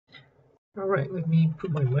Alright, let me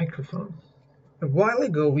put my microphone. A while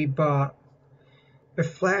ago we bought a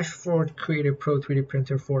Flashforge Creative Pro 3D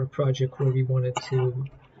printer for a project where we wanted to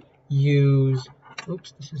use,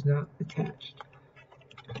 oops, this is not attached,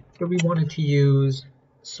 where we wanted to use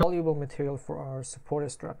soluble material for our supporter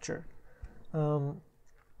structure. And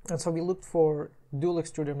so we looked for dual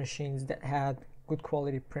extruder machines that had good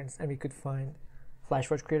quality prints, and we could find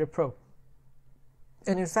Flashforge Creative Pro.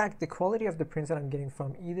 And in fact, the quality of the prints that I'm getting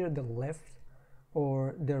from either the left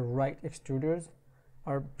or the right extruders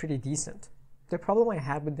are pretty decent. The problem I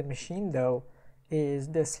had with the machine though is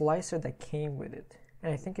the slicer that came with it.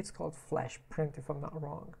 And I think it's called Flash Print if I'm not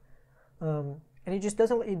wrong. And it just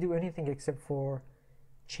doesn't let you do anything except for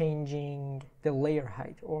changing the layer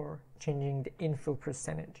height or changing the infill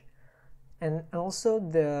percentage. And also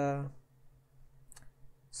the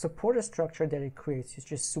supporter structure that it creates is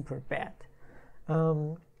just super bad.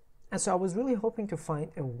 And so I was really hoping to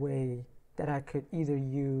find a way that I could either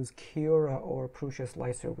use Cura or Prusa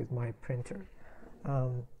Slicer with my printer.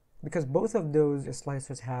 Because both of those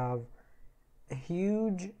slicers have a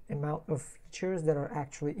huge amount of features that are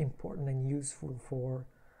actually important and useful for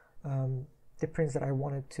the prints that I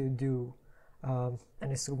wanted to do and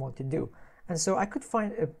I still want to do. And so I could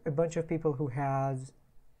find a bunch of people who have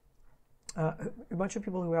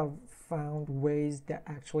found ways that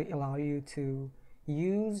actually allow you to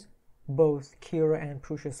use both Cura and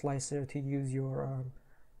Prusa Slicer to use your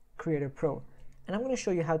Creative Pro. And I'm going to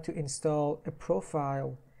show you how to install a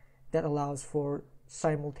profile that allows for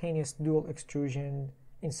simultaneous dual extrusion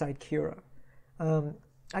inside Cura.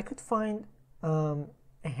 I could find a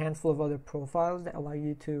handful of other profiles that allow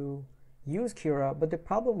you to use Cura, but the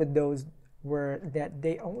problem with those were that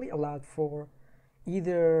they only allowed for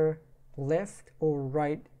either left or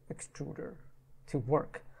right extruder to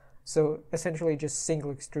work. So essentially just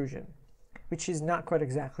single extrusion, which is not quite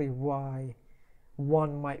exactly why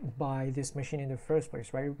one might buy this machine in the first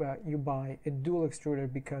place, right? But you buy a dual extruder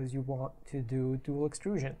because you want to do dual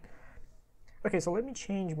extrusion. Okay, so let me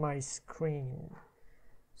change my screen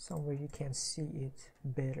somewhere you can see it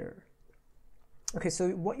better. Okay, so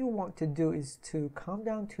what you want to do is to come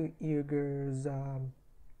down to Eager's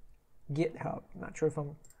GitHub. I'm not sure if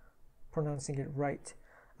I'm pronouncing it right.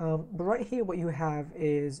 But right here what you have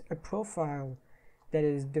is a profile that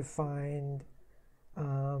is defined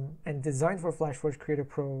and designed for Flashforge Creative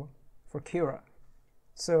Pro for Cura.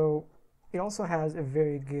 So it also has a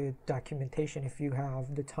very good documentation if you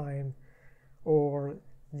have the time or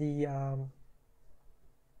the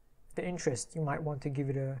interest. You might want to give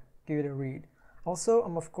it a read. Also,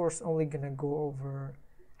 I'm of course only gonna go over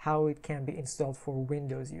how it can be installed for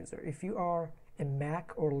Windows user. If you are a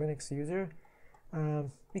Mac or Linux user,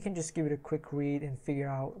 you can just give it a quick read and figure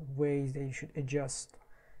out ways that you should adjust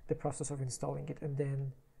the process of installing it, and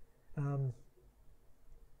then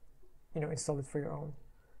install it for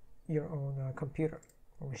your own computer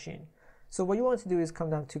or machine. So what you want to do is come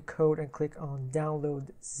down to code and click on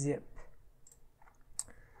download zip.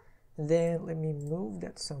 And then let me move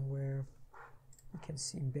that somewhere you can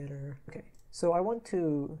see better. Okay, so I want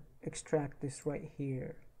to extract this right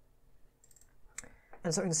here.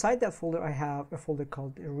 And so inside that folder I have a folder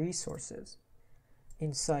called resources.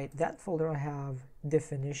 Inside that folder I have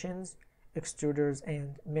definitions, extruders,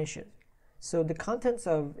 and meshes. So the contents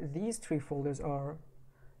of these three folders are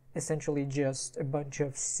essentially just a bunch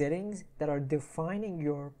of settings that are defining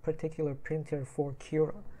your particular printer for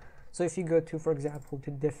Cura. So if you go to, for example, to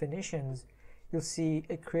definitions, you'll see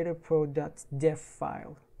a creativepro.def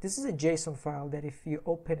file. This is a JSON file that if you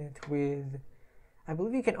open it with, I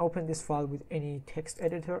believe you can open this file with any text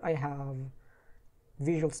editor. I have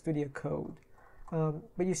Visual Studio Code.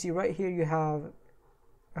 But you see right here you have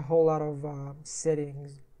a whole lot of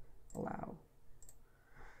settings, a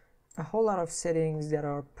whole lot of settings that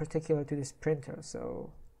are particular to this printer.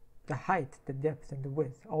 So the height, the depth, and the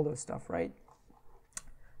width, all those stuff, right?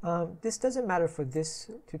 This doesn't matter for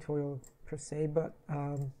this tutorial per se, but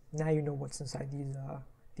now you know what's inside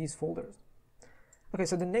these folders. Okay,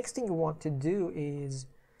 so the next thing you want to do is,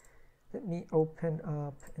 let me open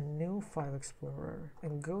up a new file explorer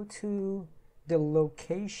and go to the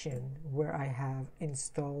location where I have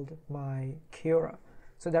installed my Cura.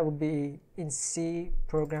 So that would be in C,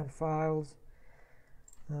 program files,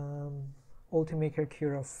 Ultimaker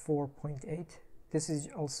Cura 4.8. This is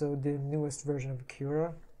also the newest version of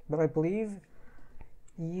Cura, but I believe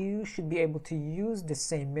you should be able to use the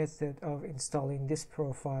same method of installing this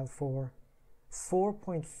profile for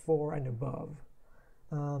 4.4 and above.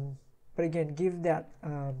 But again, give that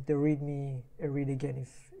the README a read again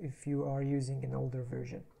if you are using an older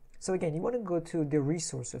version. So again, you want to go to the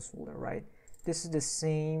resources folder, right? This is the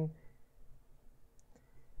same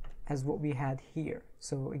as what we had here.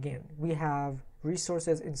 So again, we have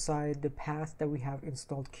resources inside the path that we have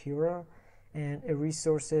installed Cura, and a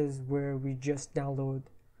resources where we just downloaded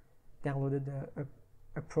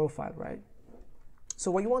a profile, right?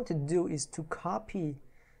 So what you want to do is to copy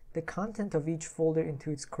the content of each folder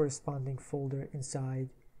into its corresponding folder inside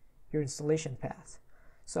your installation path.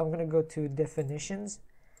 So I'm going to go to definitions,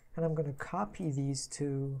 and I'm going to copy these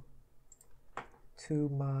to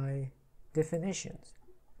my definitions,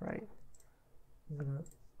 right? I'm going to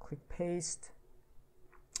click paste,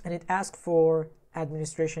 and it asks for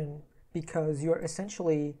administration because you're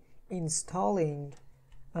essentially installing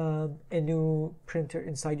a new printer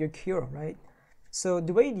inside your Cura, right? So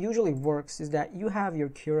the way it usually works is that you have your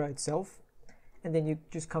Cura itself, and then you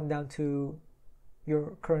just come down to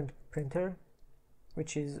your current printer,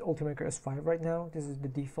 which is Ultimaker S5 right now. This is the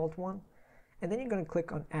default one. And then you're going to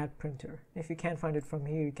click on Add Printer. If you can't find it from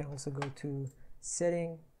here, you can also go to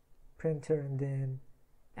Setting, Printer, and then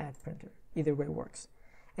Add Printer. Either way works.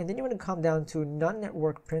 And then you want to come down to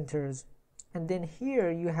Non-Network Printers. And then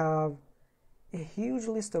here you have a huge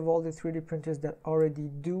list of all the 3D printers that already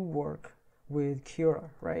do work with Cura,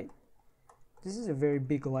 right? This is a very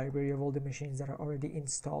big library of all the machines that are already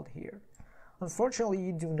installed here. Unfortunately,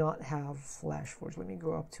 you do not have Flashforge. Let me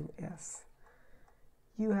go up to F.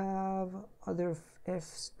 You have other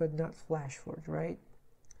Fs, but not Flashforge, right?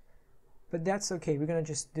 But that's okay. We're gonna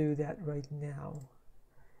just do that right now.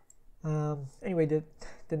 Anyway,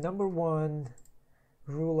 the number one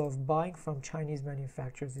rule of buying from Chinese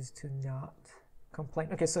manufacturers is to not complain.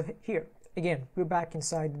 Okay, so here, again, we're back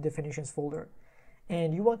inside the definitions folder,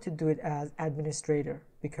 and you want to do it as administrator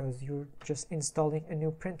because you're just installing a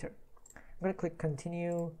new printer. I'm going to click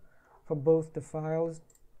continue for both the files.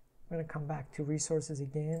 I'm going to come back to resources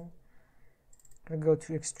again. I'm going to go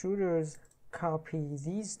to extruders, copy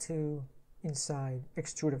these two inside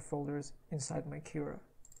extruder folders inside my Cura.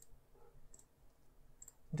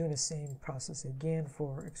 Doing the same process again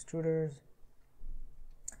for extruders.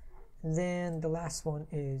 And then the last one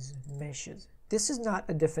is meshes. This is not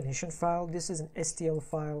a definition file. This is an STL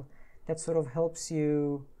file that sort of helps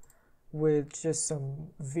you with just some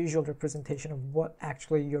visual representation of what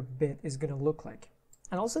actually your bit is going to look like.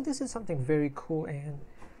 And also this is something very cool and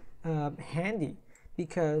handy,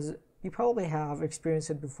 because you probably have experienced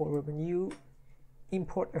it before where when you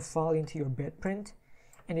import a file into your bit print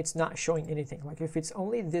and it's not showing anything. Like if it's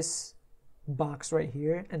only this box right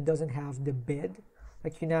here and doesn't have the bed,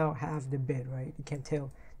 like you now have the bed, right? You can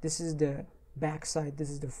tell this is the back side, this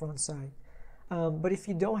is the front side. But if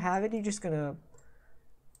you don't have it, you're just gonna,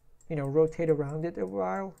 rotate around it a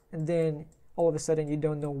while, and then all of a sudden you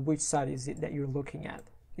don't know which side is it that you're looking at.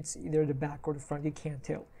 It's either the back or the front, you can't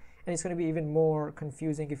tell. And it's gonna be even more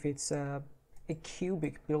confusing if it's a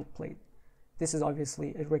cubic build plate. This is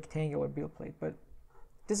obviously a rectangular build plate, but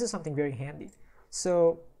this is something very handy.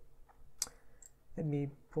 So let me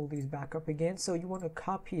pull these back up again. So you want to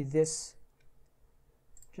copy this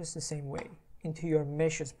just the same way into your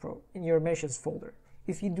meshes folder.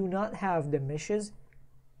 If you do not have the meshes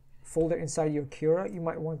folder inside your Cura, you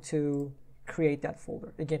might want to create that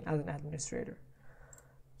folder again as an administrator.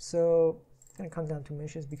 So I'm going to come down to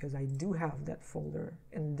meshes because I do have that folder,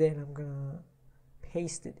 and then I'm going to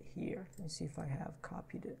paste it here. Let me see if I have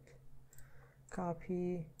copied it.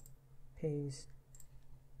 Copy, paste,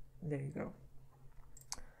 there you go.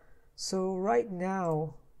 So right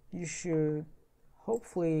now you should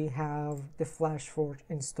hopefully have the Flashforge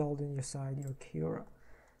installed inside your Cura.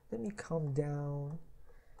 Let me come down,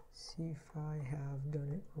 see if I have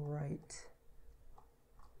done it right.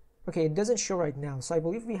 Okay, it doesn't show right now, so I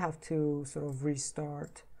believe we have to sort of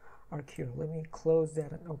restart our Cura. Let me close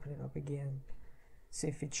that and open it up again, see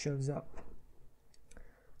if it shows up.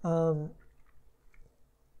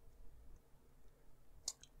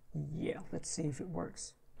 Yeah, let's see if it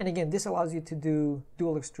works. And again, this allows you to do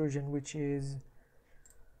dual extrusion, which is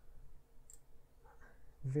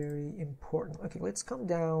very important. Okay, let's come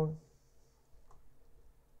down.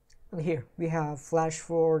 And here we have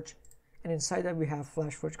Flashforge, and inside that we have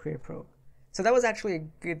Flashforge Create Pro. So that was actually a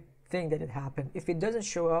good thing that it happened. If it doesn't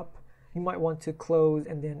show up, you might want to close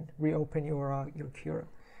and then reopen your Cura.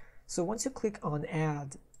 So once you click on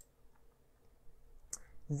Add,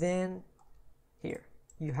 then here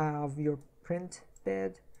you have your print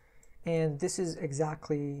bed, and this is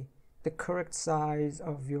exactly the correct size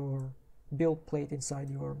of your build plate inside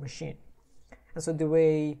your machine. And so the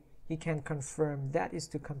way you can confirm that is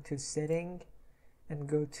to come to Setting and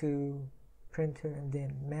go to Printer and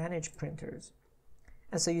then Manage Printers.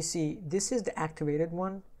 And so you see this is the activated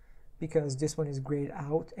one because this one is grayed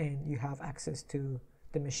out and you have access to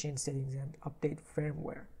the machine settings and update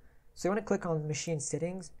firmware. So you want to click on machine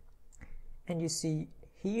settings, and you see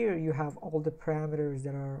here you have all the parameters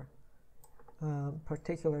that are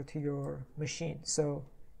particular to your machine. So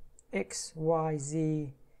X, Y,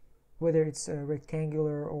 Z, whether it's a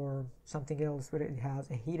rectangular or something else, whether it has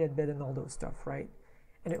a heated bed and all those stuff, right?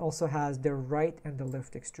 And it also has the right and the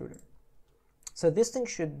left extruder. So this thing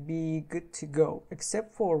should be good to go,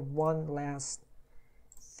 except for one last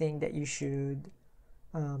thing that you should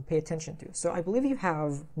pay attention to. So I believe you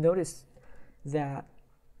have noticed that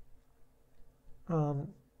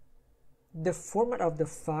the format of the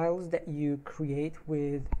files that you create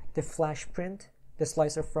with the flash print, the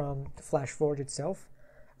slicer from the Flashforge itself,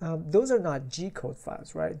 those are not G-code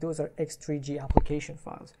files, right? Those are X3g application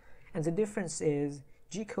files. And the difference is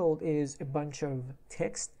G-code is a bunch of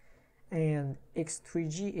text and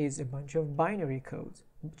X3g is a bunch of binary codes,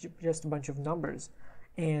 just a bunch of numbers.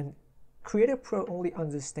 And Creator Pro only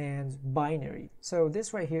understands binary. So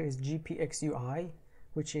this right here is GPXUI,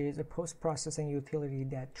 which is a post-processing utility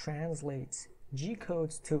that translates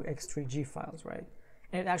G-codes to X3g files, right?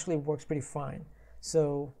 And it actually works pretty fine.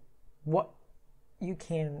 So what you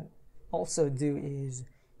can also do is,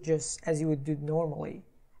 just as you would do normally,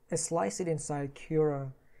 slice it inside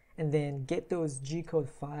Cura and then get those G-code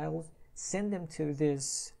files, send them to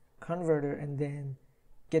this converter, and then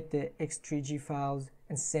get the X3g files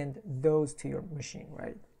and send those to your machine,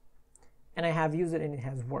 right? And I have used it and it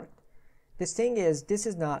has worked. This thing is, this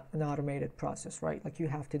is not an automated process, right? Like you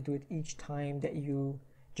have to do it each time that you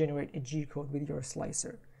generate a G-code with your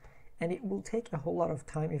slicer. And it will take a whole lot of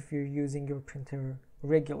time if you're using your printer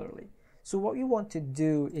regularly. So what you want to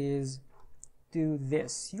do is do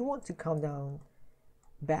this. You want to come down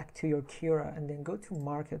back to your Cura and then go to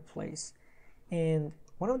Marketplace. And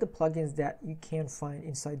one of the plugins that you can find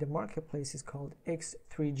inside the Marketplace is called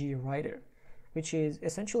X3g Writer, which is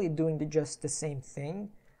essentially doing just the same thing,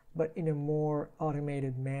 but in a more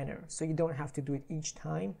automated manner. So you don't have to do it each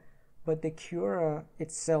time, but the Cura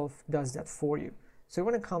itself does that for you. So you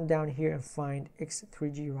want to come down here and find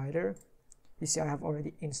X3g Writer. You see I have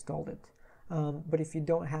already installed it. But if you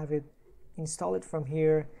don't have it, install it from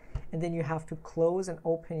here, and then you have to close and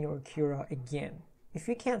open your Cura again. If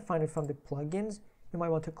you can't find it from the plugins, you might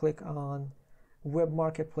want to click on Web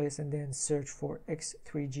Marketplace and then search for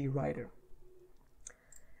X3g Writer.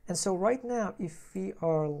 And so right now, if we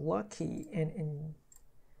are lucky, and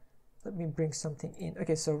let me bring something in.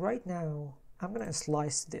 Okay, so right now, I'm going to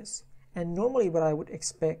slice this. And normally what I would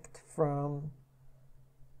expect from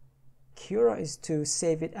Cura is to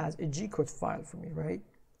save it as a G-code file for me, right?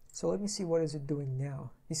 So let me see what is it doing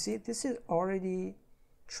now. You see, this is already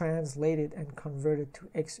translated and converted to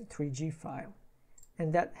X3g file.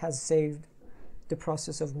 And that has saved the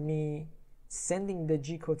process of me sending the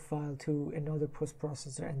G-code file to another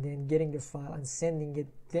post-processor and then getting the file and sending it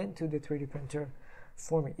then to the 3D printer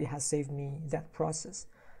for me. It has saved me that process.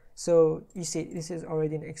 So you see, this is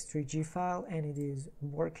already an X3g file and it is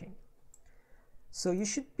working. So you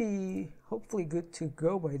should be hopefully good to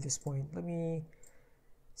go by this point. Let me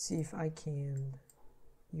see if I can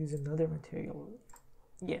use another material.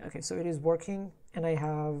 Yeah, okay, so it is working and I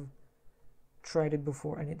have tried it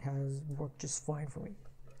before and it has worked just fine for me.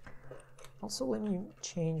 Also, let me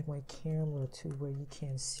change my camera to where you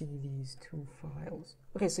can see these two files.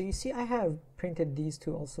 Okay, so you see I have printed these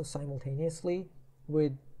two also simultaneously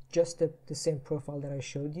with just the same profile that I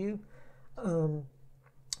showed you.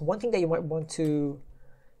 One thing that you might want to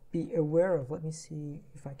be aware of, let me see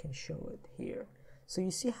if I can show it here. So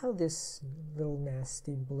you see how this little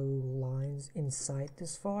nasty blue lines inside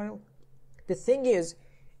this file? The thing is,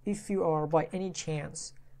 if you are by any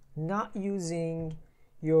chance not using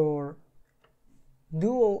your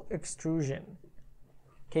dual extrusion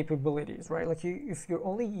capabilities, right? Like if you're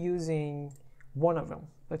only using one of them,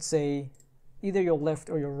 let's say either your left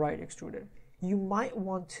or your right extruder, you might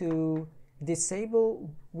want to disable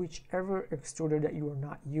whichever extruder that you are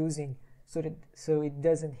not using so it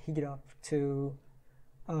doesn't heat up to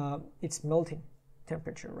its melting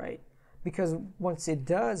temperature, right? Because once it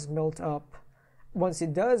does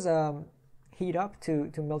heat up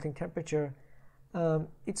to melting temperature,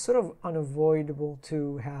 it's sort of unavoidable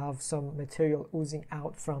to have some material oozing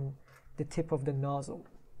out from the tip of the nozzle.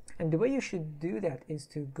 And the way you should do that is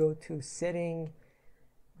to go to setting,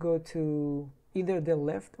 go to either the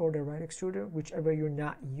left or the right extruder, whichever you're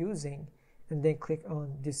not using, and then click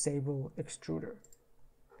on disable extruder.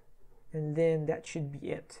 And then that should be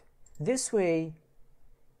it. This way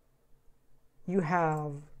you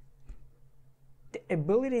have the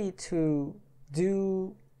ability to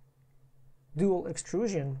do dual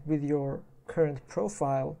extrusion with your current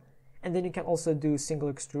profile, and then you can also do single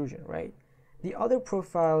extrusion, right? The other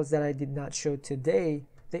profiles that I did not show today,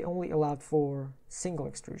 they only allowed for single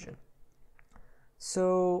extrusion.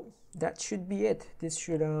 So that should be it. This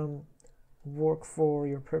should work for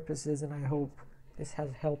your purposes, and I hope this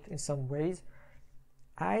has helped in some ways.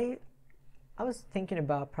 I was thinking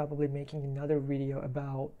about probably making another video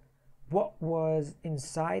about what was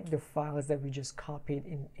inside the files that we just copied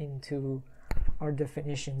into our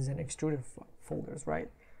definitions and extruded folders, right?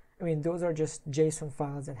 I mean, those are just JSON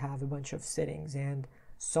files that have a bunch of settings, and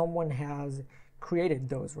someone has created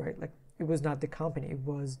those, right? Like, it was not the company, it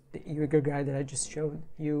was the Uyghur guy that I just showed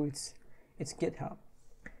you. It's GitHub.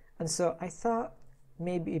 And so I thought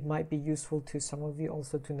maybe it might be useful to some of you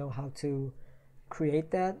also to know how to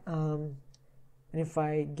create that. And if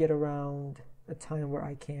I get around a time where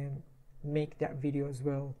I can make that video as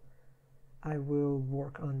well, I will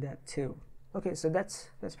work on that too. Okay, so that's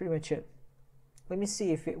pretty much it. Let me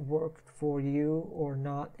see if it worked for you or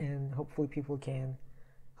not, and hopefully people can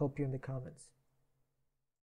help you in the comments.